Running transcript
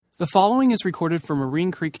The following is recorded for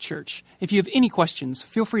Marine Creek Church. If you have any questions,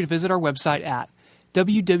 feel free to visit our website at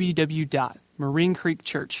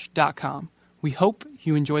www.marinecreekchurch.com. We hope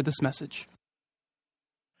you enjoy this message.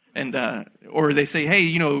 And or they say,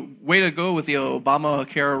 hey, way to go with the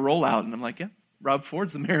Obamacare rollout. And I'm like, yeah, Rob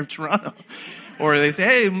Ford's the mayor of Toronto. Or they say,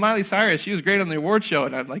 hey, Miley Cyrus, she was great on the award show.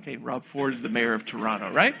 And I'm like, hey, Rob Ford's the mayor of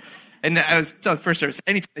Toronto, right? And I was telling first service,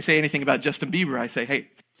 anytime they say anything about Justin Bieber, I say, hey,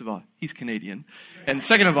 first of all, he's Canadian. And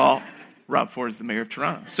second of all, Rob Ford is the mayor of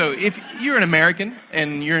Toronto. So if you're an American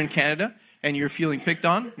and you're in Canada and you're feeling picked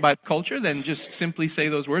on by the culture, then just simply say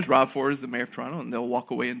those words, Rob Ford is the mayor of Toronto, and they'll walk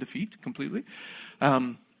away in defeat completely.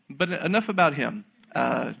 But enough about him.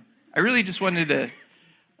 I really just wanted to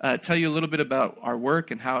tell you a little bit about our work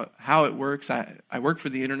and how it works. I work for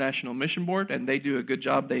the International Mission Board, and they do a good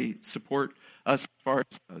job. They support us as far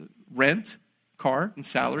as rent, car, and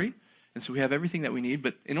salary. And so we have everything that we need.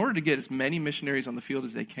 But in order to get as many missionaries on the field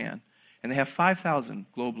as they can, and they have 5,000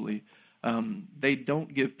 globally, they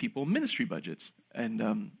don't give people ministry budgets.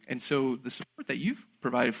 And so the support that you've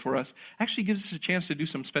provided for us actually gives us a chance to do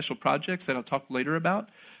some special projects that I'll talk later about.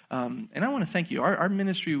 And I want to thank you. Our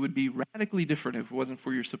ministry would be radically different if it wasn't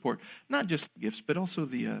for your support. Not just the gifts, but also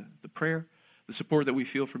the prayer, the support that we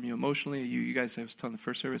feel from you emotionally. You guys, I was telling the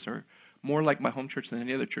first service, are more like my home church than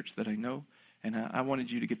any other church that I know. And I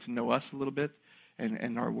wanted you to get to know us a little bit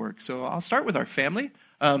and our work. So I'll start with our family.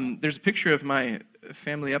 There's a picture of my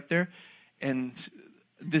family up there. And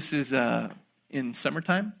this is in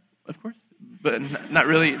summertime, of course. But not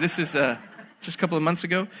really. This is just a couple of months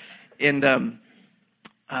ago. And,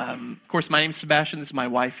 of course, my name is Sebastian. This is my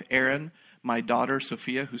wife, Erin. My daughter,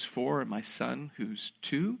 Sophia, who's 4. And my son, who's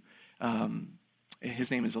 2.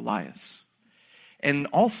 His name is Elias. And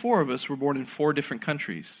all 4 of us were born in 4 different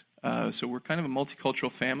countries. So we're kind of a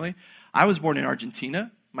multicultural family. I was born in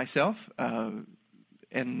Argentina myself, and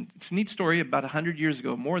it's a neat story. About 100 years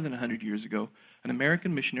ago, more than 100 years ago, an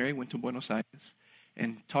American missionary went to Buenos Aires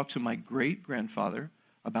and talked to my great-grandfather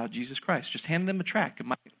about Jesus Christ. Just handed him a tract, and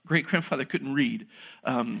my great-grandfather couldn't read.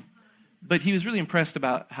 But he was really impressed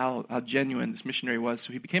about how genuine this missionary was,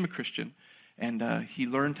 so he became a Christian, and he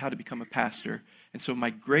learned how to become a pastor. And so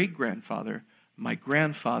my great-grandfather, my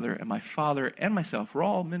grandfather, and my father, and myself were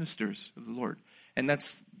all ministers of the Lord. And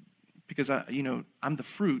that's because I'm the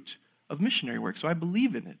fruit of missionary work, so I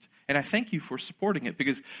believe in it. And I thank you for supporting it,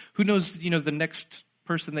 because who knows, the next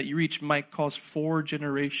person that you reach might cause 4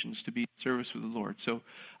 generations to be in service with the Lord. So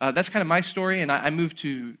that's kind of my story. And I moved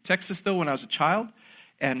to Texas, though, when I was a child,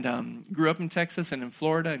 and grew up in Texas and in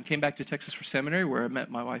Florida, and came back to Texas for seminary, where I met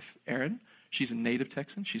my wife, Erin. She's a native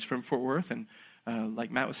Texan. She's from Fort Worth, and like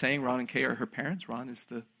Matt was saying, Ron and Kay are her parents. Ron is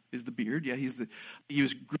the beard. Yeah, he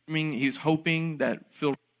was grooming. He was hoping that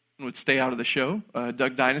Phil would stay out of the show,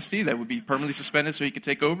 Doug Dynasty, that would be permanently suspended so he could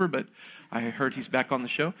take over. But I heard he's back on the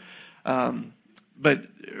show. But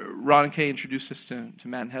Ron and Kay introduced us to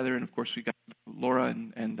Matt and Heather, and of course we got Laura,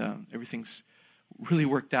 and everything's really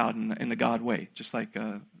worked out in a God way, just like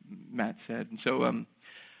Matt said. And so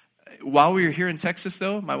while we were here in Texas,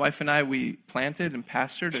 though, my wife and I, we planted and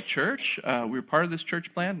pastored a church. We were part of this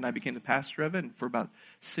church plant, and I became the pastor of it, and for about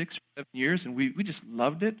 6 or 7 years, and we just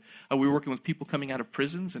loved it. We were working with people coming out of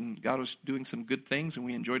prisons, and God was doing some good things, and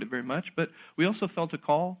we enjoyed it very much. But we also felt a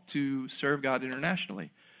call to serve God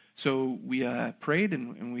internationally. So we prayed,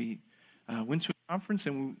 and we went to a conference,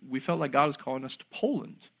 and we felt like God was calling us to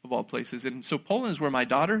Poland, of all places. And so Poland is where my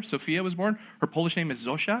daughter, Sophia, was born. Her Polish name is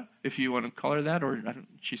Zosia, if you want to call her that, or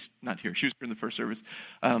she's not here. She was here in the first service.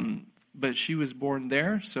 But she was born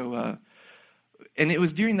there. So, and it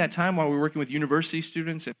was during that time while we were working with university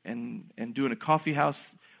students and doing a coffee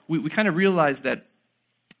house, we kind of realized that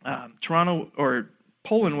Toronto or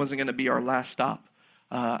Poland wasn't going to be our last stop.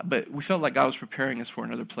 But we felt like God was preparing us for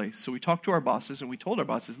another place. So we talked to our bosses, and we told our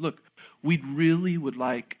bosses, look, we really would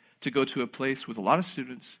like to go to a place with a lot of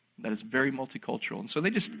students that is very multicultural. And so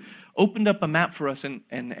they just opened up a map for us and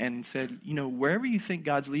said, wherever you think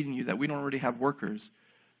God's leading you, that we don't already have workers,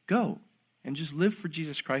 go and just live for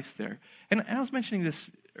Jesus Christ there. And I was mentioning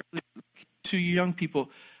this earlier to young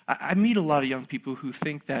people. I meet a lot of young people who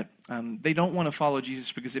think that they don't want to follow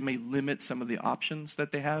Jesus because it may limit some of the options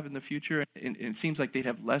that they have in the future. And it seems like they'd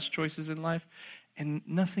have less choices in life. And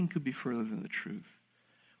nothing could be further than the truth.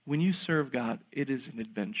 When you serve God, it is an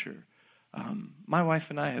adventure. My wife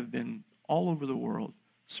and I have been all over the world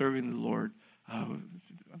serving the Lord. I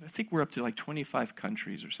think we're up to like 25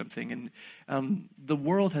 countries or something. And the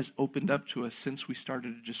world has opened up to us since we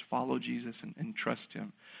started to just follow Jesus and trust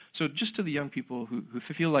him. So just to the young people who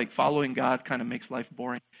feel like following God kind of makes life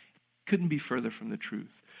boring, couldn't be further from the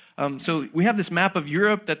truth. So we have this map of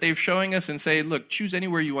Europe that they're showing us and say, look, choose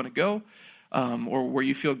anywhere you want to go, or where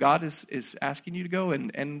you feel God is asking you to go.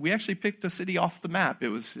 And we actually picked a city off the map. It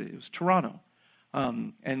was Toronto.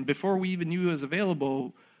 And before we even knew it was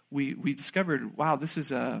available, we discovered, wow, this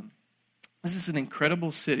is an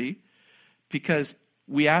incredible city, because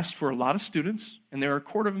we asked for a lot of students, and there are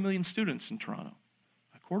 250,000 students in Toronto.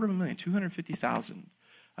 250,000, 250,000.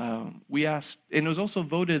 We asked, and it was also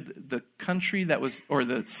voted the country that was, or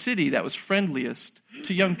the city that was friendliest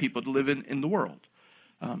to young people to live in the world.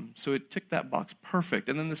 So it ticked that box perfect.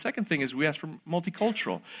 And then the second thing is we asked for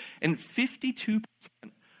multicultural. And 52%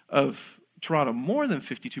 of Toronto, more than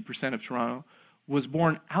 52% of Toronto, was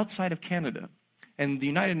born outside of Canada. And the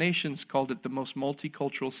United Nations called it the most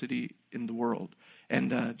multicultural city in the world.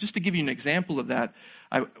 And just to give you an example of that,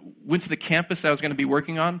 I went to the campus I was going to be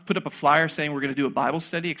working on, put up a flyer saying we're going to do a Bible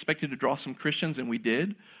study, expected to draw some Christians, and we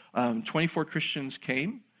did. 24 Christians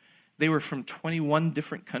came. They were from 21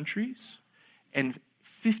 different countries, and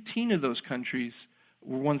 15 of those countries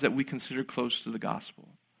were ones that we considered close to the gospel.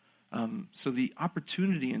 So the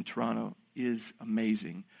opportunity in Toronto is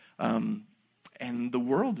amazing. And the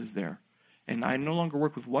world is there. And I no longer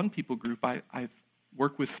work with one people group. I've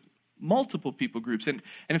worked with multiple people groups. And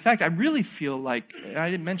in fact, I really feel like, I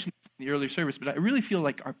didn't mention this in the earlier service, but I really feel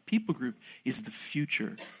like our people group is the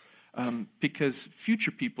future. Because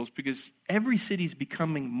every city is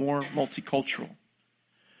becoming more multicultural.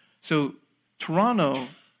 So Toronto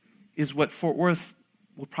is what Fort Worth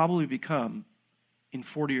will probably become in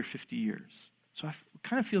 40 or 50 years. So it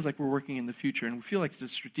kind of feels like we're working in the future, and we feel like it's a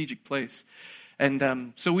strategic place.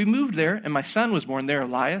 And so we moved there, and my son was born there,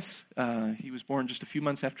 Elias. He was born just a few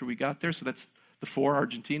months after we got there, so that's the four: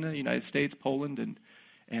 Argentina, United States, Poland,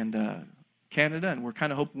 and Canada. And we're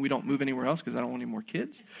kind of hoping we don't move anywhere else because I don't want any more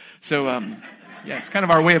kids. So, yeah, it's kind of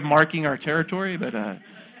our way of marking our territory. But,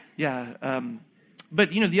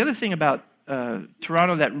 but, you know, the other thing about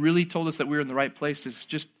Toronto that really told us that we were in the right place is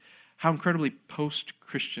just how incredibly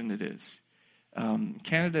post-Christian it is.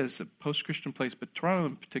 Canada is a post-Christian place, but Toronto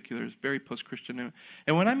in particular is very post-Christian.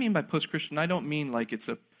 And what I mean by post-Christian, I don't mean like it's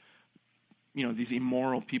these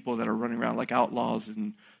immoral people that are running around like outlaws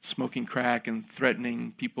and smoking crack and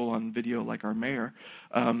threatening people on video like our mayor.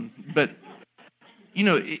 But, you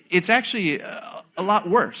know, it's actually a lot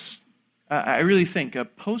worse. I really think a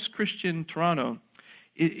post-Christian Toronto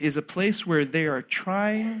is a place where they're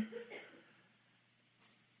trying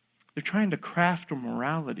to craft a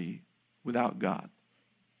morality without God.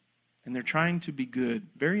 And they're trying to be good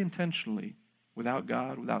very intentionally without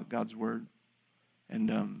God, without God's word.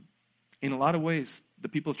 And in a lot of ways, the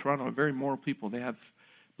people of Toronto are very moral people. They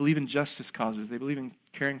believe in justice causes. They believe in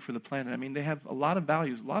caring for the planet. I mean, they have a lot of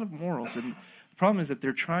values, a lot of morals. And the problem is that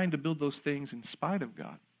they're trying to build those things in spite of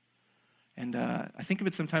God. And I think of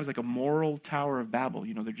it sometimes like a moral Tower of Babel.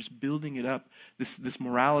 You know, they're just building it up, this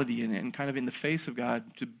morality, and kind of in the face of God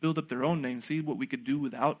to build up their own name, see what we could do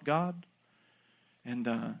without God. And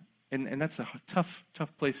that's a tough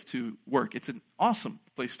place to work. It's an awesome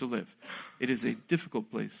place to live. It is a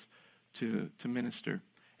difficult place to minister.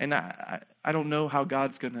 And I don't know how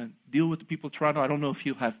God's going to deal with the people of Toronto. I don't know if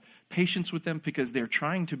he'll have patience with them because they're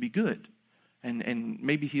trying to be good. And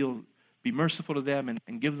maybe he'll be merciful to them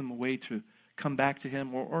and give them a way to come back to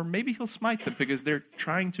him. Or maybe he'll smite them because they're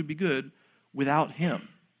trying to be good without him.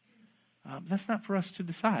 That's not for us to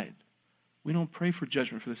decide. We don't pray for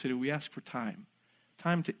judgment for the city. We ask for time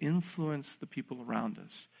to influence the people around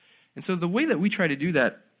us. And so the way that we try to do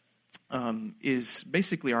that is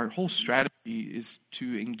basically our whole strategy is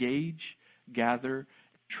to engage, gather,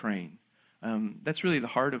 train. That's really the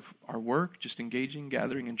heart of our work, just engaging,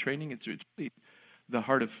 gathering, and training. It's really the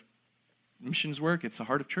heart of missions work. It's the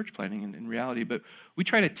heart of church planning in reality. But we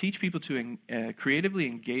try to teach people to creatively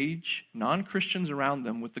engage non-Christians around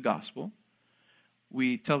them with the gospel.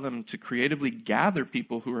 We tell them to creatively gather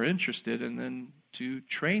people who are interested and then to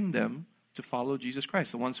train them to follow Jesus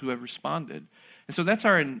Christ, the ones who have responded. And so that's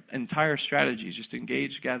our entire strategy, is just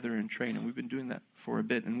engage, gather, and train. And we've been doing that for a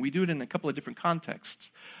bit. And we do it in a couple of different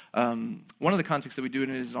contexts. One of the contexts that we do it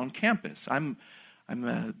in is on campus. I'm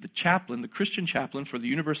the chaplain, the Christian chaplain for the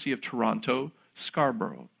University of Toronto,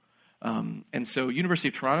 Scarborough. And so University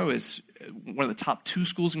of Toronto is one of the top 2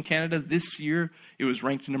 schools in Canada. This year, it was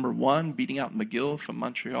ranked number 1, beating out McGill from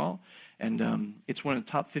Montreal. And it's one of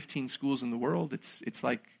the top 15 schools in the world. It's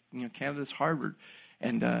like, you know, Canada's Harvard.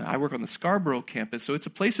 And I work on the Scarborough campus, so it's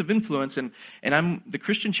a place of influence. And I'm the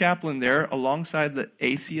Christian chaplain there alongside the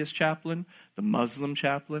atheist chaplain, the Muslim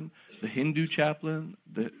chaplain, the Hindu chaplain,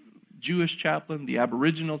 the Jewish chaplain, the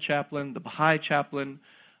Aboriginal chaplain, the Baha'i chaplain,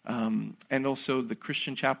 and also the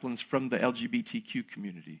Christian chaplains from the LGBTQ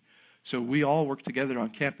community. So we all work together on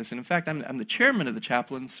campus. And in fact, I'm the chairman of the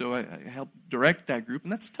chaplains, so I help direct that group.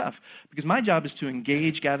 And that's tough because my job is to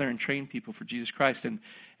engage, gather, and train people for Jesus Christ. And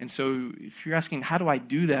so if you're asking, how do I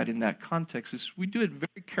do that in that context, is we do it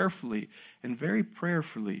very carefully and very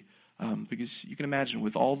prayerfully. Because you can imagine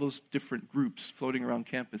with all those different groups floating around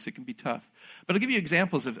campus, it can be tough. But I'll give you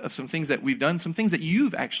examples of some things that we've done, some things that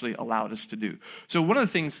you've actually allowed us to do. So one of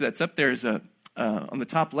the things that's up there is on the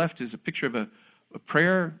top left is a picture of a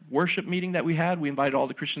prayer worship meeting that we had. We invited all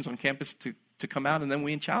the Christians on campus to come out, and then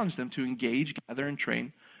we challenged them to engage, gather, and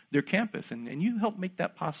train their campus. And you helped make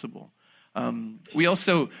that possible. We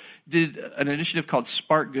also did an initiative called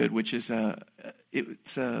Spark Good, which is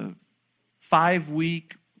it's a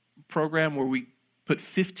 5-week program where we put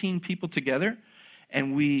 15 people together,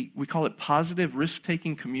 and we call it Positive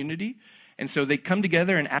Risk-Taking Community. And so they come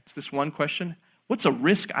together and ask this one question: what's a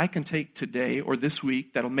risk I can take today or this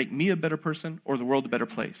week that'll make me a better person or the world a better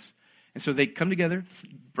place? And so they come together,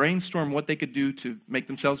 brainstorm what they could do to make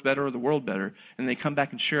themselves better or the world better, and they come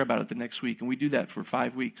back and share about it the next week. And we do that for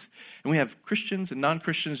 5 weeks. And we have Christians and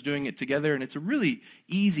non-Christians doing it together, and it's a really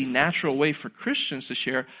easy, natural way for Christians to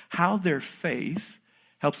share how their faith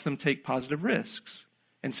helps them take positive risks.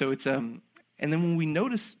 And so it's and then when we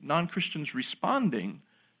notice non-Christians responding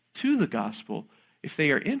to the gospel, if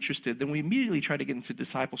they are interested, then we immediately try to get into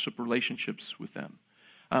discipleship relationships with them.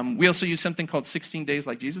 We also use something called 16 Days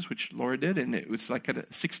Like Jesus, which Laura did, and it was like a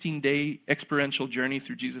 16-day experiential journey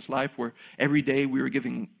through Jesus' life where every day we were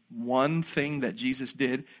giving one thing that Jesus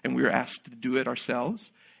did, and we were asked to do it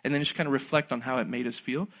ourselves, and then just kind of reflect on how it made us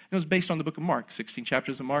feel. And it was based on the book of Mark, 16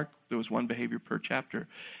 chapters of Mark. There was one behavior per chapter.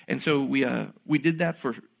 And so we did that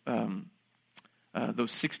for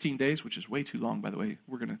those 16 days, which is way too long, by the way.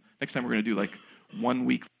 Next time we're going to do like 1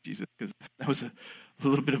 week for Jesus, because that was a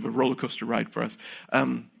little bit of a roller coaster ride for us.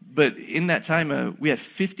 But in that time, we had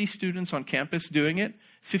 50 students on campus doing it.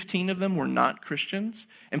 15 of them were not Christians.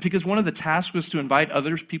 And because one of the tasks was to invite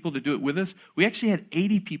other people to do it with us, we actually had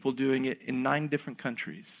 80 people doing it in 9 different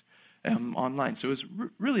countries online. So it was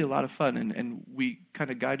really a lot of fun, and we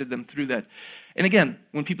kind of guided them through that. And again,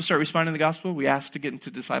 when people start responding to the gospel, we ask to get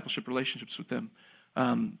into discipleship relationships with them.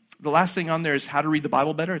 The last thing on there is how to read the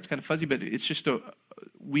Bible better. It's kind of fuzzy, but it's just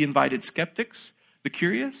we invited skeptics, the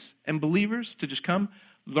curious, and believers to just come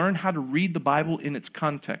learn how to read the Bible in its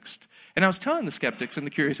context. And I was telling the skeptics and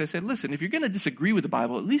the curious, I said, listen, if you're going to disagree with the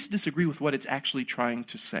Bible, at least disagree with what it's actually trying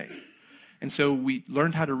to say. And so we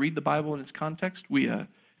learned how to read the Bible in its context.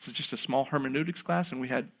 It's just a small hermeneutics class, and we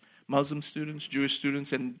had Muslim students, Jewish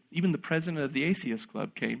students, and even the president of the Atheist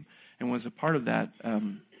Club came and was a part of that.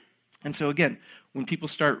 And so again, when people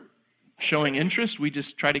start showing interest, we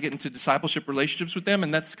just try to get into discipleship relationships with them,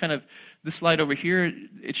 and that's kind of this slide over here.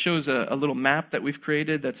 It shows a little map that we've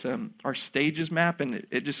created. That's our stages map, and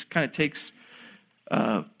it just kind of takes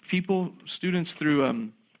students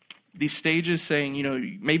through these stages,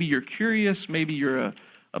 saying, maybe you're curious, maybe you're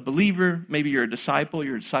a believer, maybe you're a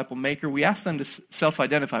disciple maker. We ask them to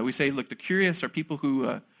self-identify. We say, look, the curious are people who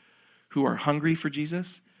are hungry for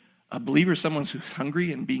Jesus. A believer is someone who's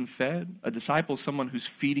hungry and being fed. A disciple is someone who's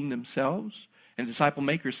feeding themselves. And a disciple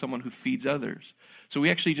maker is someone who feeds others. So we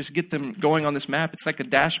actually just get them going on this map. It's like a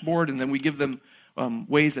dashboard, and then we give them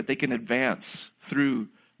ways that they can advance through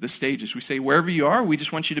the stages. We say, wherever you are, we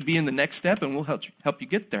just want you to be in the next step, and we'll help you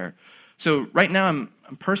get there. So right now, I'm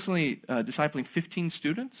personally discipling 15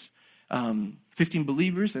 students, 15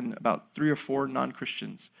 believers, and about 3 or 4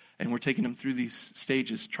 non-Christians. And we're taking them through these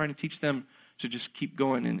stages, trying to teach them to just keep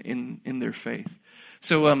going in their faith.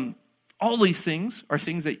 So all these things are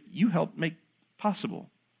things that you help make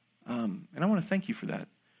possible. And I want to thank you for that.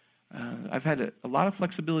 I've had a lot of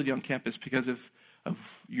flexibility on campus because of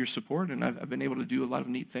your support, and I've been able to do a lot of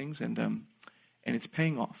neat things, and it's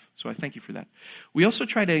paying off. So I thank you for that. We also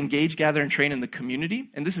try to engage, gather, and train in the community,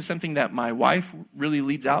 and this is something that my wife really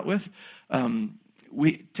leads out with.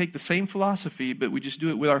 We take the same philosophy, but we just do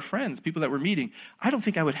it with our friends, people that we're meeting. I don't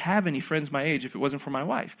think I would have any friends my age if it wasn't for my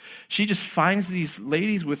wife. She just finds these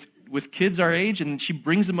ladies with kids our age, and she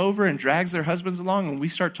brings them over and drags their husbands along, and we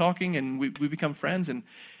start talking, and we become friends. And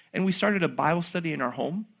we started a Bible study in our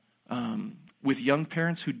home with young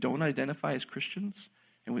parents who don't identify as Christians.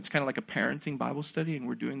 And it's kind of like a parenting Bible study, and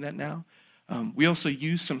we're doing that now. We also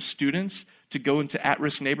use some students to go into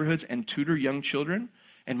at-risk neighborhoods and tutor young children.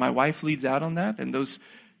 And my wife leads out on that. And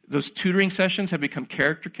those tutoring sessions have become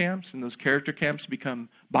character camps, and those character camps become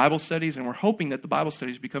Bible studies, and we're hoping that the Bible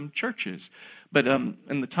studies become churches. But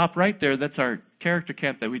in the top right there, that's our character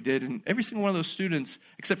camp that we did. And every single one of those students,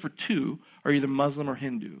 except for 2, are either Muslim or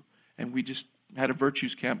Hindu. And we just had a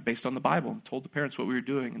virtues camp based on the Bible and told the parents what we were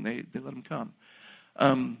doing, and they let them come.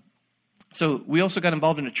 So we also got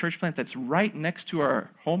involved in a church plant that's right next to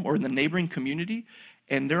our home or in the neighboring community.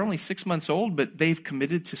 And they're only 6 months old, but they've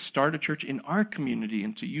committed to start a church in our community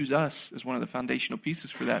and to use us as one of the foundational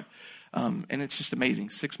pieces for that. And it's just amazing.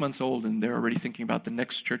 6 months old, and they're already thinking about the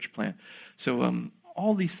next church plant. So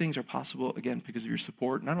all these things are possible, again, because of your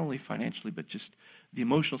support, not only financially, but just the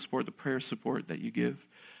emotional support, the prayer support that you give.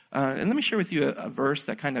 And let me share with you a verse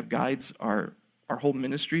that kind of guides our whole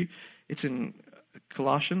ministry. It's in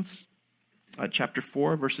Colossians chapter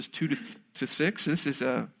 4, verses 2 to 6. This is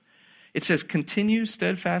it says, continue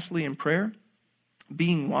steadfastly in prayer,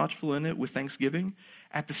 being watchful in it with thanksgiving.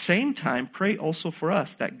 At the same time, pray also for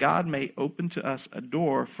us, that God may open to us a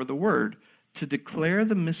door for the word to declare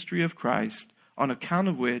the mystery of Christ, on account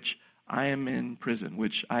of which I am in prison,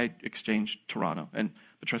 which I exchanged Toronto. But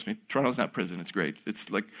trust me, Toronto's not prison. It's great.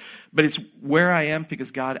 But it's where I am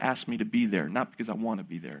because God asked me to be there, not because I want to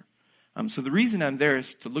be there. So the reason I'm there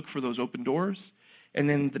is to look for those open doors. And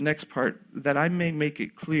then the next part, that I may make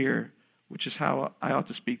it clear, which is how I ought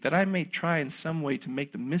to speak, that I may try in some way to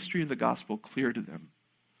make the mystery of the gospel clear to them.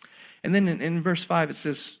 And then in verse 5, it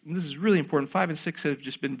says, and this is really important, 5 and 6 have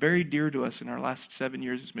just been very dear to us in our last 7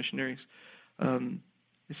 years as missionaries.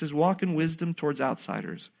 It says, walk in wisdom towards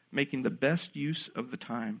outsiders, making the best use of the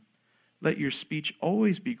time. Let your speech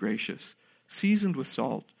always be gracious, seasoned with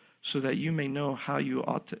salt, so that you may know how you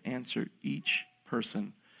ought to answer each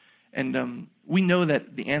person. And we know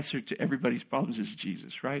that the answer to everybody's problems is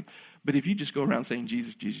Jesus, right? But if you just go around saying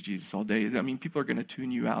Jesus, Jesus, Jesus all day, I mean, people are going to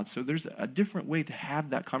tune you out. So there's a different way to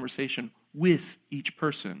have that conversation with each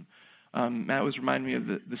person. Matt was reminding me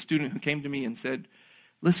of the student who came to me and said,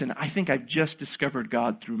 listen, I think I've just discovered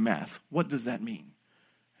God through math. What does that mean?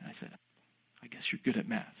 And I said, I guess you're good at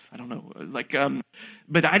math. I don't know.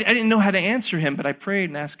 But I didn't know how to answer him, but I prayed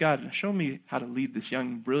and asked God, show me how to lead this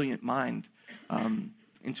young, brilliant mind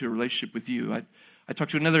into a relationship with you. I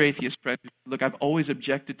talked to another atheist friend. Look, I've always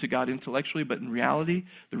objected to God intellectually, but in reality,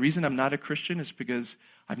 the reason I'm not a Christian is because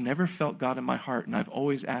I've never felt God in my heart, and I've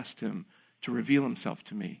always asked him to reveal himself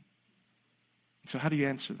to me. So how do you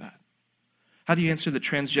answer that? How do you answer the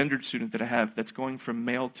transgendered student that I have that's going from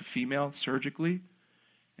male to female surgically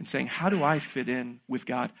and saying, how do I fit in with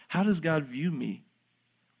God? How does God view me?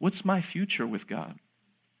 What's my future with God?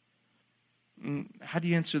 And how do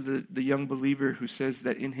you answer the young believer who says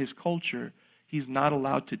that in his culture, he's not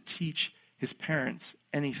allowed to teach his parents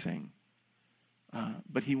anything,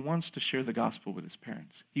 but he wants to share the gospel with his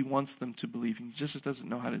parents. He wants them to believe. He just doesn't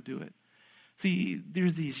know how to do it. See,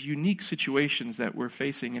 there's these unique situations that we're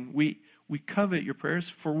facing, and we covet your prayers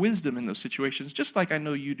for wisdom in those situations, just like I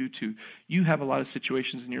know you do too. You have a lot of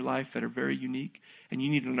situations in your life that are very unique, and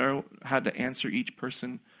you need to know how to answer each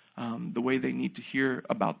person the way they need to hear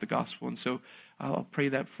about the gospel. And so I'll pray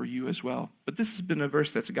that for you as well. But this has been a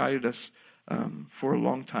verse that's guided us for a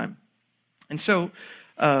long time. And so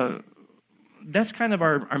that's kind of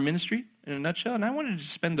our ministry in a nutshell. And I wanted to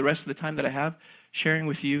spend the rest of the time that I have sharing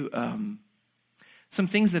with you some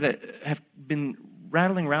things that have been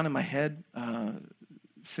rattling around in my head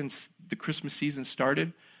since the Christmas season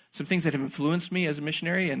started. Some things that have influenced me as a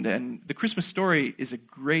missionary. And the Christmas story is a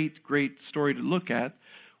great, great story to look at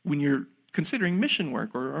when you're considering mission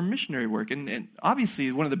work or missionary work. And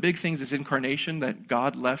obviously, one of the big things is incarnation, that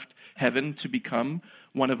God left heaven to become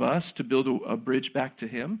one of us, to build a bridge back to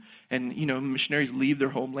him. And, missionaries leave their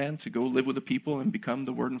homeland to go live with the people and become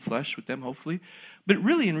the Word in flesh with them, hopefully. But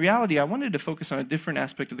really, in reality, I wanted to focus on a different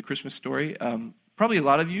aspect of the Christmas story. Probably a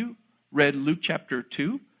lot of you read Luke chapter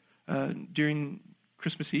 2 during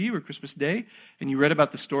Christmas Eve or Christmas Day, and you read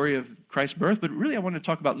about the story of Christ's birth. But really, I want to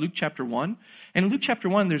talk about Luke chapter 1. And in Luke chapter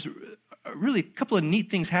 1, there's really a couple of neat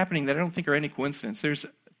things happening that I don't think are any coincidence. There's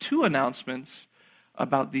 2 announcements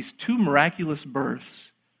about these 2 miraculous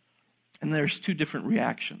births, and there's 2 different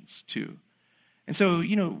reactions too. And so,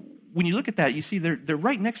 when you look at that, you see they're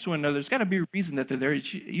right next to one another. There's got to be a reason that they're there,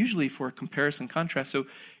 usually for a comparison contrast. So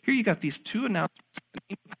here you got these 2 announcements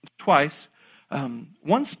twice.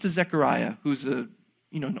 Once to Zechariah, who's an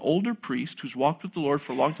older priest who's walked with the Lord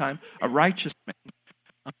for a long time, a righteous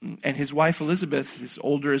man. And his wife Elizabeth is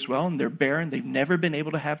older as well, and they're barren. They've never been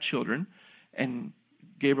able to have children. And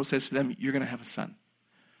Gabriel says to them, you're going to have a son.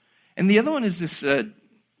 And the other one is this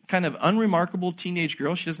kind of unremarkable teenage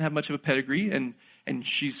girl. She doesn't have much of a pedigree, and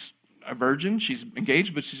she's a virgin. She's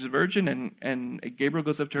engaged, but she's a virgin. And Gabriel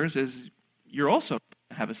goes up to her and says, you're also going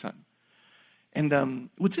to have a son. And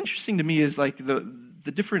what's interesting to me is like the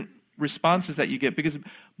different responses that you get, because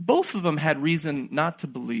both of them had reason not to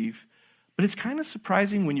believe. But it's kind of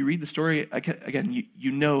surprising when you read the story. Again,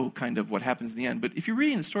 you know kind of what happens in the end. But if you're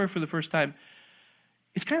reading the story for the first time,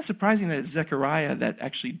 it's kind of surprising that it's Zechariah that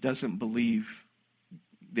actually doesn't believe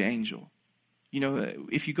the angel.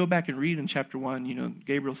 If you go back and read in chapter 1,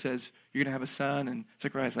 Gabriel says, you're going to have a son, and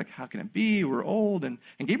Zechariah's like, how can it be? We're old. And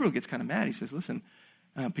Gabriel gets kind of mad. He says, listen,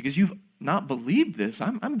 because you've not believed this,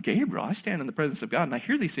 I'm Gabriel. I stand in the presence of God, and I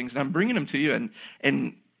hear these things, and I'm bringing them to you,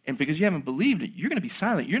 and because you haven't believed it, you're going to be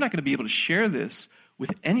silent. You're not going to be able to share this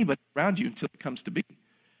with anybody around you until it comes to be.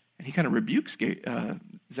 And he kind of rebukes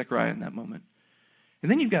Zechariah in that moment. And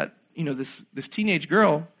then you've got this teenage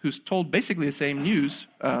girl who's told basically the same news.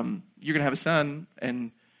 You're going to have a son,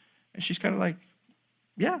 and she's kind of like,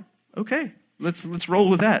 yeah, okay, let's roll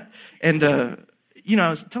with that. And I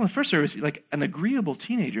was telling the first service, like an agreeable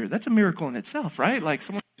teenager, that's a miracle in itself, right? Like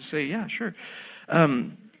someone would say, yeah, sure.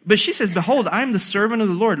 But she says, behold, I'm the servant of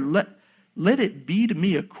the Lord. Let it be to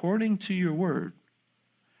me according to your word.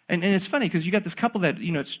 And it's funny because you got this couple that,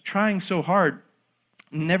 it's trying so hard,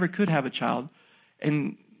 never could have a child.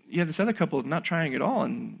 And you have this other couple not trying at all.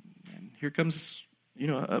 And here comes,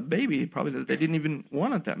 a baby probably that they didn't even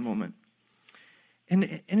want at that moment.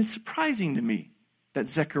 And it's surprising to me that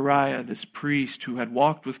Zechariah, this priest who had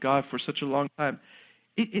walked with God for such a long time,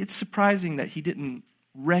 it's surprising that he didn't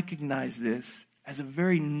recognize this as a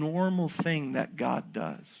very normal thing that God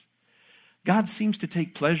does. God seems to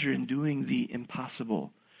take pleasure in doing the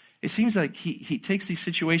impossible. It seems like he takes these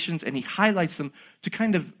situations and he highlights them to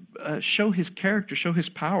kind of show his character, show his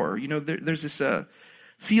power. There's this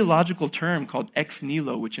theological term called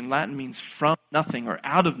Exnihilo, which in Latin means from nothing or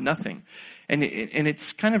out of nothing. And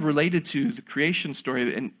it's kind of related to the creation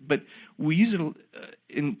story, but we use it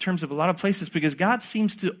in terms of a lot of places because God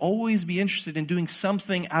seems to always be interested in doing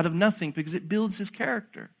something out of nothing because it builds his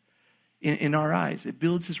character in our eyes. It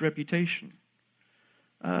builds his reputation.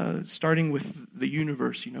 Starting with the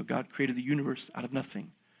universe, God created the universe out of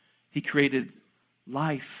nothing. He created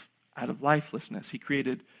life out of lifelessness. He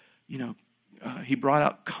created, he brought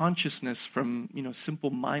out consciousness from,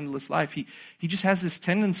 simple mindless life. He just has this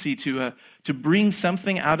tendency to bring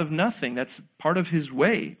something out of nothing. That's part of his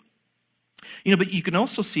way. But you can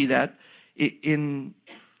also see that in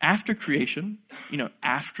after creation,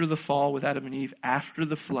 after the fall with Adam and Eve, after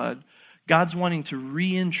the flood, God's wanting to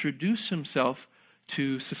reintroduce himself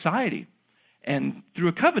to society. And through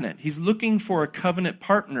a covenant, he's looking for a covenant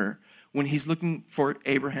partner when he's looking for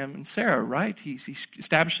Abraham and Sarah, right? He's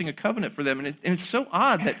establishing a covenant for them. And it's so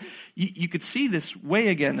odd that you could see this way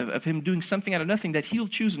again of him doing something out of nothing, that he'll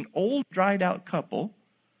choose an old, dried out couple,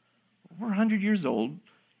 over 100 years old,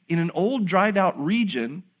 in an old, dried out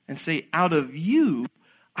region, and say, out of you,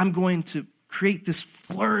 I'm going to create this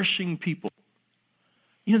flourishing people.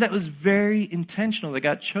 That was very intentional that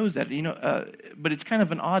God chose that, but it's kind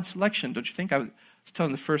of an odd selection, don't you think? I was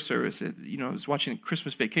telling the first service, I was watching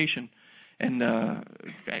Christmas Vacation, and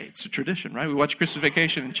it's a tradition, right? We watch Christmas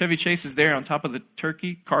Vacation, and Chevy Chase is there on top of the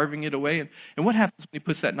turkey, carving it away, and what happens when he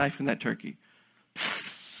puts that knife in that turkey?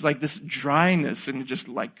 It's like this dryness, and it just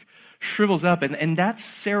like shrivels up, and that's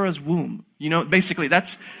Sarah's womb. Basically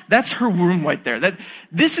that's her womb right there.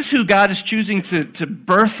 This is who God is choosing to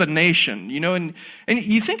birth a nation. And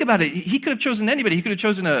you think about it, he could have chosen anybody. He could have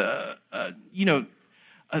chosen a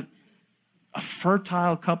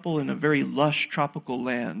fertile couple in a very lush tropical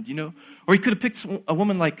land, or he could have picked a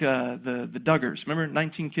woman like the Duggars. Remember,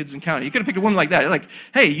 19 kids and counting. He could have picked a woman like that. Like,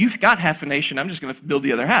 hey, you've got half a nation. I'm just going to build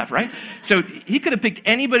the other half, right? So he could have picked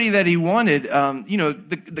anybody that he wanted.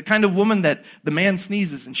 The kind of woman that the man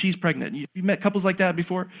sneezes and she's pregnant. You met couples like that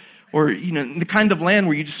before? Or, the kind of land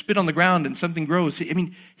where you just spit on the ground and something grows.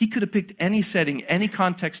 He could have picked any setting, any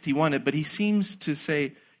context he wanted, but he seems to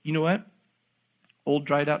say, you know what? Old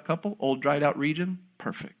dried out couple, old dried out region,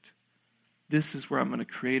 perfect. This is where I'm going to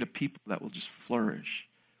create a people that will just flourish.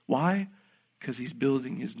 Why? Because he's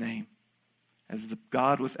building his name as the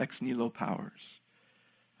God with Exnihilo powers.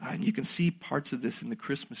 And you can see parts of this in the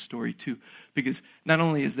Christmas story too, because not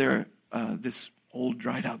only is there this old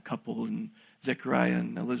dried out couple in Zechariah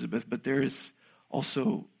and Elizabeth, but there is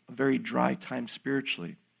also a very dry time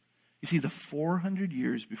spiritually. You see, the 400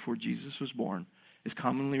 years before Jesus was born is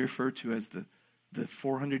commonly referred to as the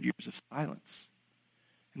 400 years of silence.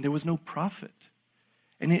 And there was no prophet.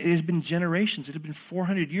 And it had been generations. It had been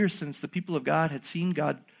 400 years since the people of God had seen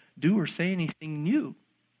God do or say anything new.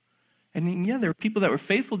 And yeah, there were people that were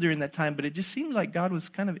faithful during that time, but it just seemed like God was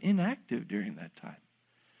kind of inactive during that time.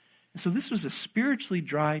 And so this was a spiritually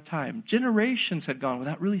dry time. Generations had gone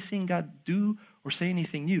without really seeing God do or say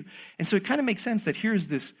anything new. And so it kind of makes sense that here's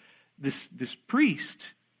this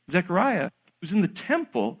priest, Zechariah, who's in the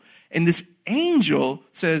temple, and this angel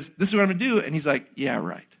says, this is what I'm going to do. And he's like, yeah,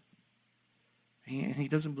 right. And he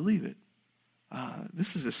doesn't believe it.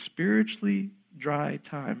 This is a spiritually dry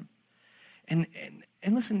time. And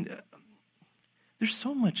listen, there's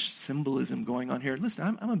so much symbolism going on here.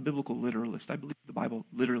 Listen, I'm a biblical literalist. I believe the Bible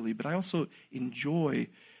literally, but I also enjoy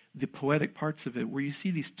the poetic parts of it, where you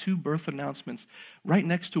see these two birth announcements right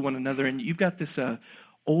next to one another, and you've got this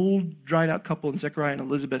old, dried-out couple in Zechariah and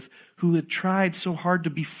Elizabeth who had tried so hard to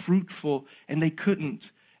be fruitful, and they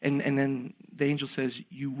couldn't. And then the angel says,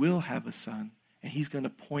 you will have a son, and he's going to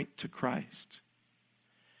point to Christ.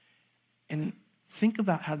 And think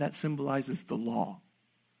about how that symbolizes the law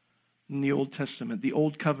in the Old Testament, the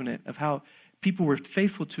Old Covenant, of how people were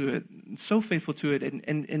faithful to it, so faithful to it,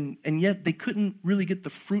 and yet they couldn't really get the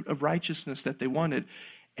fruit of righteousness that they wanted.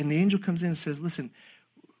 And the angel comes in and says, listen,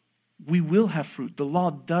 we will have fruit. The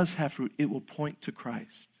law does have fruit. It will point to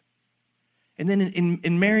Christ. And then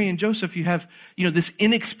in Mary and Joseph, you have, this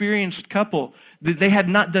inexperienced couple. They had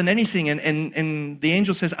not done anything, and the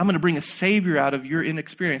angel says, I'm going to bring a Savior out of your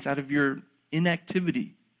inexperience, out of your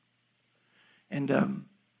inactivity. And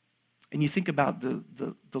you think about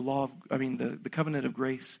the law of, the covenant of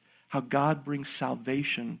grace, how God brings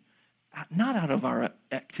salvation, not out of our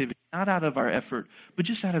activity, not out of our effort, but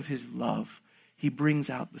just out of his love. He brings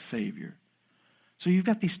out the Savior. So you've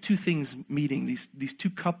got these two things meeting, these two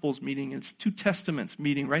couples meeting, and it's two testaments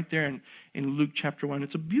meeting right there in Luke chapter 1.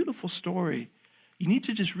 It's a beautiful story. You need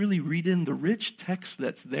to just really read in the rich text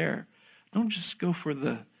that's there. Don't just go for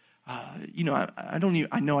the, I know I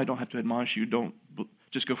don't have to admonish you, don't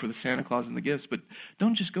just go for the Santa Claus and the gifts, but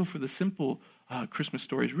don't just go for the simple Christmas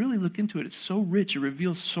stories. Really look into it. It's so rich. It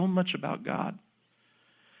reveals so much about God.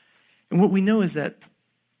 And what we know is that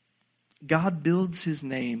God builds his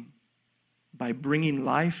name by bringing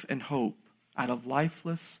life and hope out of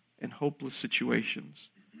lifeless and hopeless situations.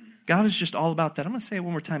 God is just all about that. I'm going to say it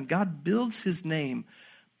one more time. God builds his name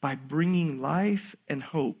by bringing life and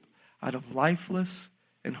hope out of lifeless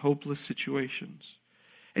and hopeless situations.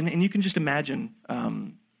 And you can just imagine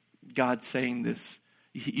God saying this.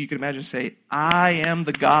 You can imagine say, I am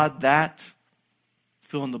the God that,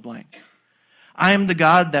 fill in the blank. I am the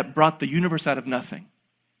God that brought the universe out of nothing.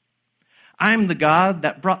 I am the God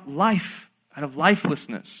that brought life out of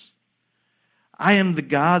lifelessness. I am the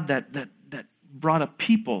God that brought a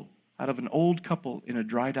people out of an old couple in a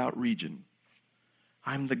dried out region.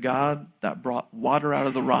 I'm the God that brought water out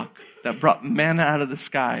of the rock, that brought manna out of the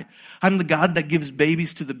sky. I'm the God that gives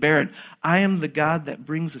babies to the barren. I am the God that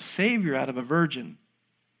brings a Savior out of a virgin.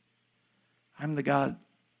 I'm the God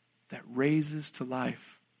that raises to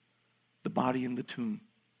life the body in the tomb.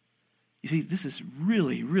 You see, this is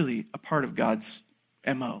really, really a part of God's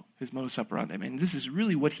MO, his modus operandi. This is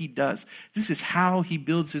really what he does. This is how he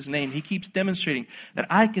builds his name. He keeps demonstrating that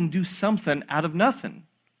I can do something out of nothing.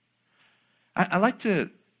 I like to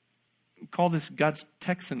call this God's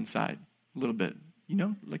Texan side a little bit.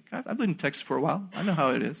 I've lived in Texas for a while. I know how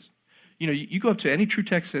it is. You go up to any true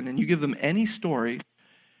Texan and you give them any story,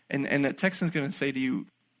 and that Texan's going to say to you,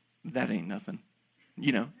 that ain't nothing.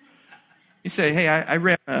 You say, hey, I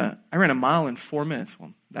ran a mile in 4 minutes.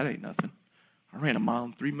 Well, that ain't nothing. I ran a mile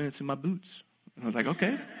in 3 minutes in my boots. And I was like,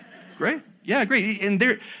 okay, great. Yeah, great. And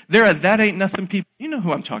they're a that ain't nothing people. You know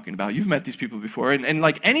who I'm talking about. You've met these people before. And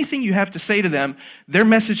like anything you have to say to them, their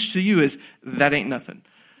message to you is, that ain't nothing.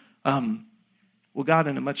 Well, God,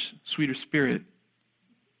 in a much sweeter spirit,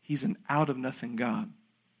 he's an out-of-nothing God.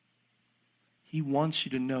 He wants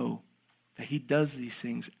you to know that he does these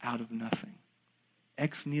things out of nothing.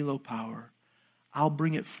 Exnihilo power. I'll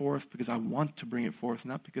bring it forth because I want to bring it forth,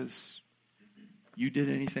 not because you did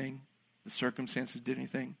anything, the circumstances did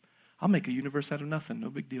anything. I'll make a universe out of nothing, no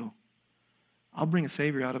big deal. I'll bring a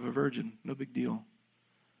Savior out of a virgin, no big deal.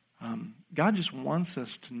 God just wants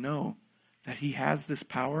us to know that he has this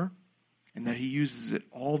power and that he uses it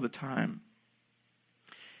all the time.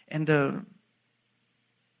 And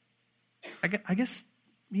I guess,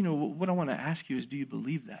 what I want to ask you is, do you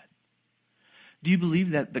believe that? Do you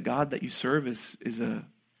believe that the God that you serve has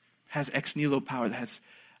Exnihilo power, that has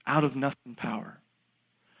out of nothing power?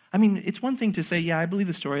 It's one thing to say, yeah, I believe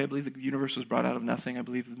the story. I believe the universe was brought out of nothing. I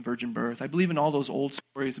believe in virgin birth. I believe in all those old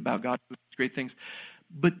stories about God doing great things.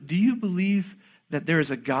 But do you believe that there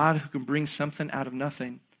is a God who can bring something out of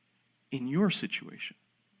nothing in your situation?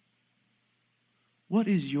 What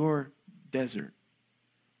is your desert?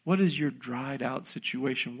 What is your dried out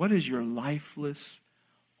situation? What is your lifeless,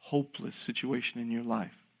 hopeless situation in your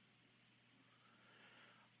life?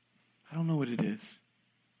 I don't know what it is.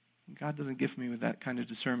 God doesn't gift me with that kind of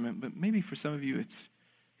discernment, but maybe for some of you it's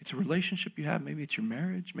a relationship you have. Maybe it's your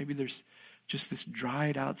marriage. Maybe there's just this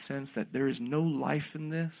dried out sense that there is no life in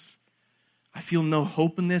this. I feel no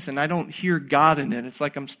hope in this, and I don't hear God in it. It's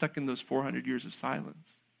like I'm stuck in those 400 years of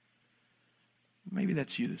silence. Maybe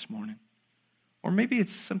that's you this morning. Or maybe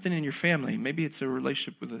it's something in your family. Maybe it's a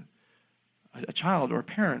relationship with a child or a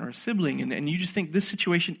parent or a sibling, and you just think this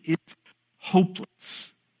situation is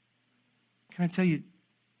hopeless. Can I tell you,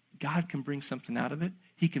 God can bring something out of it.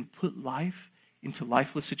 He can put life into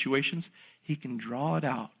lifeless situations. He can draw it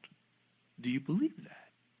out. Do you believe that?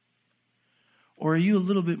 Or are you a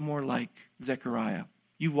little bit more like Zechariah?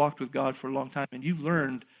 You've walked with God for a long time, and you've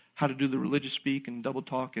learned how to do the religious speak and double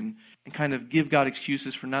talk and kind of give God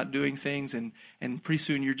excuses for not doing things, and pretty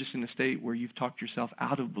soon you're just in a state where you've talked yourself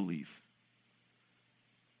out of belief.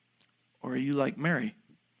 Or are you like Mary,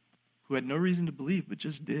 who had no reason to believe but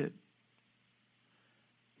just did?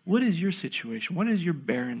 What is your situation? What is your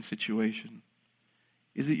barren situation?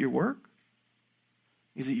 Is it your work?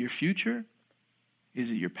 Is it your future?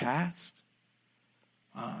 Is it your past?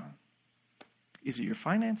 Is it your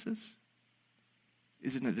finances?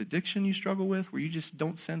 Is it an addiction you struggle with where you just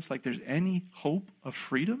don't sense like there's any hope of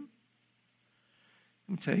freedom?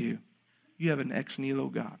 Let me tell you, you have an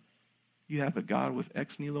Exnihilo God. You have a God with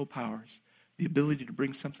Exnihilo powers, the ability to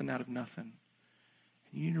bring something out of nothing.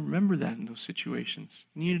 And you need to remember that in those situations.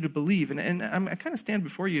 You need to believe. And I kind of stand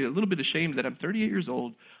before you a little bit ashamed that I'm 38 years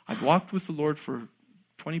old. I've walked with the Lord for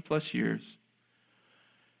 20 plus years.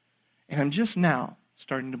 And I'm just now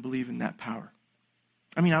starting to believe in that power.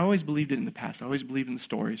 I mean, I always believed it in the past. I always believed in the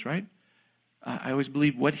stories, right? I always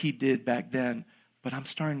believed what he did back then. But I'm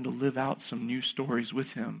starting to live out some new stories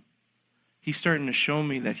with him. He's starting to show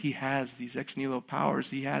me that he has these Exnihilo powers.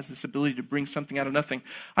 He has this ability to bring something out of nothing.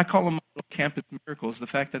 I call them campus miracles. The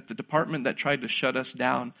fact that the department that tried to shut us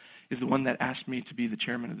down is the one that asked me to be the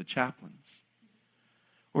chairman of the chaplains.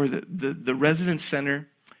 Or the residence center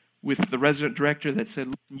with the resident director that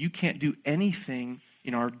said, you can't do anything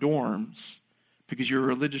in our dorms because you're a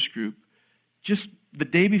religious group. Just the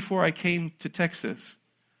day before I came to Texas,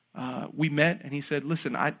 we met and he said,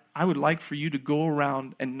 listen, I would like for you to go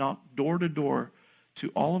around and knock door to door to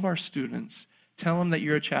all of our students, tell them that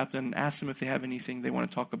you're a chaplain, and ask them if they have anything they want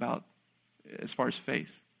to talk about as far as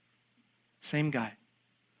faith. Same guy.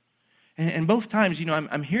 And both times,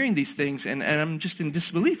 I'm hearing these things and I'm just in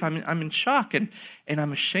disbelief. I'm in shock and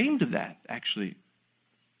I'm ashamed of that, actually.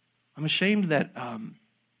 I'm ashamed that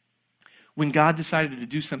when God decided to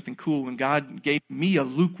do something cool, when God gave me a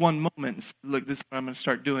Luke 1 moment and said, look, this is what I'm going to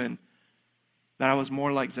start doing, that I was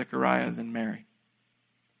more like Zechariah than Mary.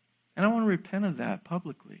 And I want to repent of that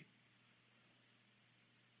publicly.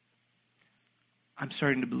 I'm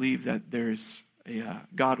starting to believe that there's a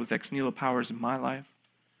God with Exnihilo powers in my life.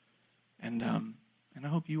 And I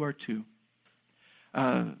hope you are too.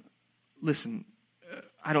 Listen,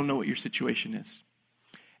 I don't know what your situation is.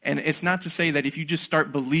 And it's not to say that if you just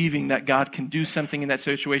start believing that God can do something in that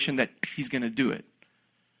situation that he's going to do it.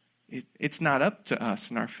 It's not up to us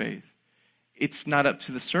in our faith. It's not up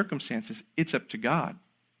to the circumstances. It's up to God.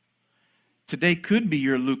 Today could be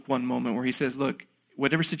your Luke 1 moment where he says, look,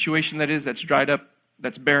 whatever situation that is that's dried up,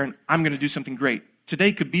 that's barren, I'm going to do something great.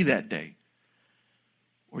 Today could be that day.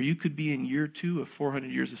 Or you could be in year 2 of 400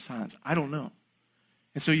 years of silence. I don't know.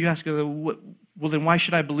 And so you ask, well, then why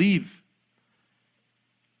should I believe?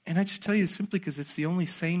 And I just tell you simply because it's the only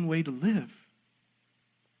sane way to live.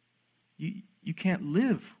 You can't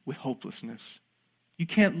live with hopelessness. You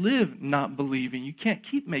can't live not believing. You can't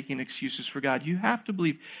keep making excuses for God. You have to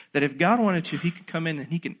believe that if God wanted to, he can come in and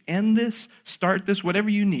he can end this, start this, whatever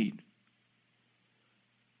you need.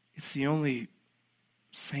 It's the only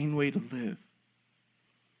sane way to live.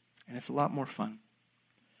 And it's a lot more fun.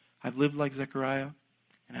 I've lived like Zechariah,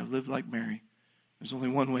 and I've lived like Mary. There's only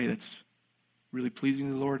one way that's really pleasing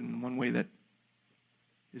to the Lord, and one way that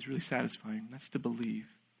is really satisfying. That's to believe.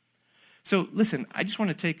 So listen, I just want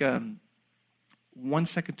to take 1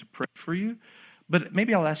 second to pray for you. But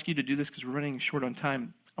maybe I'll ask you to do this because we're running short on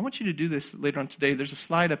time. I want you to do this later on today. There's a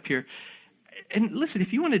slide up here. And listen,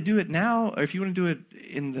 if you want to do it now, or if you want to do it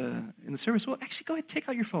in the service, well, actually go ahead, take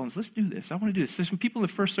out your phones. Let's do this. I want to do this. There's some people in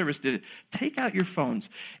the first service did it. Take out your phones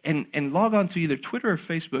and log on to either Twitter or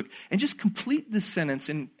Facebook and just complete this sentence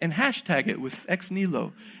and hashtag it with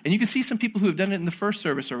Exnihilo. And you can see some people who have done it in the first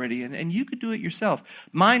service already, and you could do it yourself.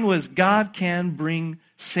 Mine was, God can bring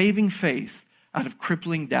saving faith out of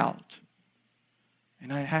crippling doubt.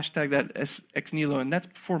 And I hashtag that Exnihilo, and that's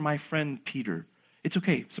for my friend Peter. It's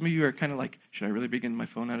okay. Some of you are kind of like, should I really be getting my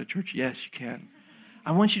phone out of church? Yes, you can.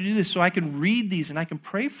 I want you to do this so I can read these and I can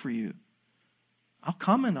pray for you. I'll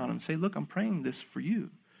comment on them and say, look, I'm praying this for you.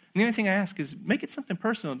 And the only thing I ask is make it something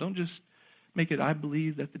personal. Don't just make it, I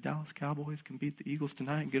believe that the Dallas Cowboys can beat the Eagles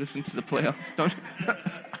tonight and get us into the playoffs. Don't.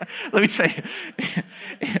 Let me say,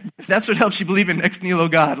 if that's what helps you believe in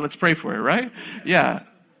Exnihilo God, let's pray for it, right? Yeah.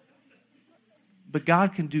 But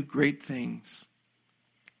God can do great things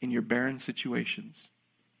in your barren situations.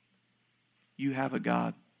 You have a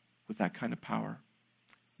God with that kind of power.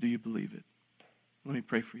 Do you believe it? Let me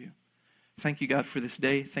pray for you. Thank you, God, for this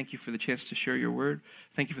day. Thank you for the chance to share your word.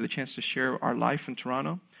 Thank you for the chance to share our life in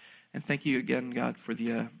Toronto. And thank you again, God, for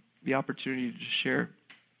the opportunity to share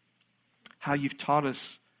how you've taught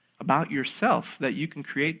us about yourself, that you can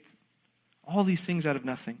create all these things out of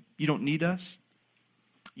nothing. You don't need us.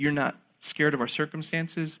 You're not scared of our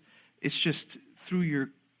circumstances. It's just through your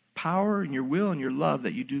power and your will and your love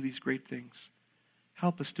that you do these great things.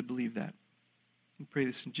 Help us to believe that. We pray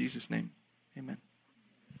this in Jesus' name. Amen.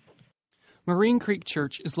 Marine Creek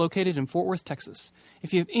Church is located in Fort Worth, Texas.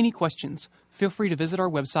 If you have any questions, feel free to visit our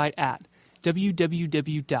website at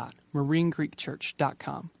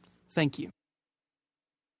www.marinecreekchurch.com. Thank you.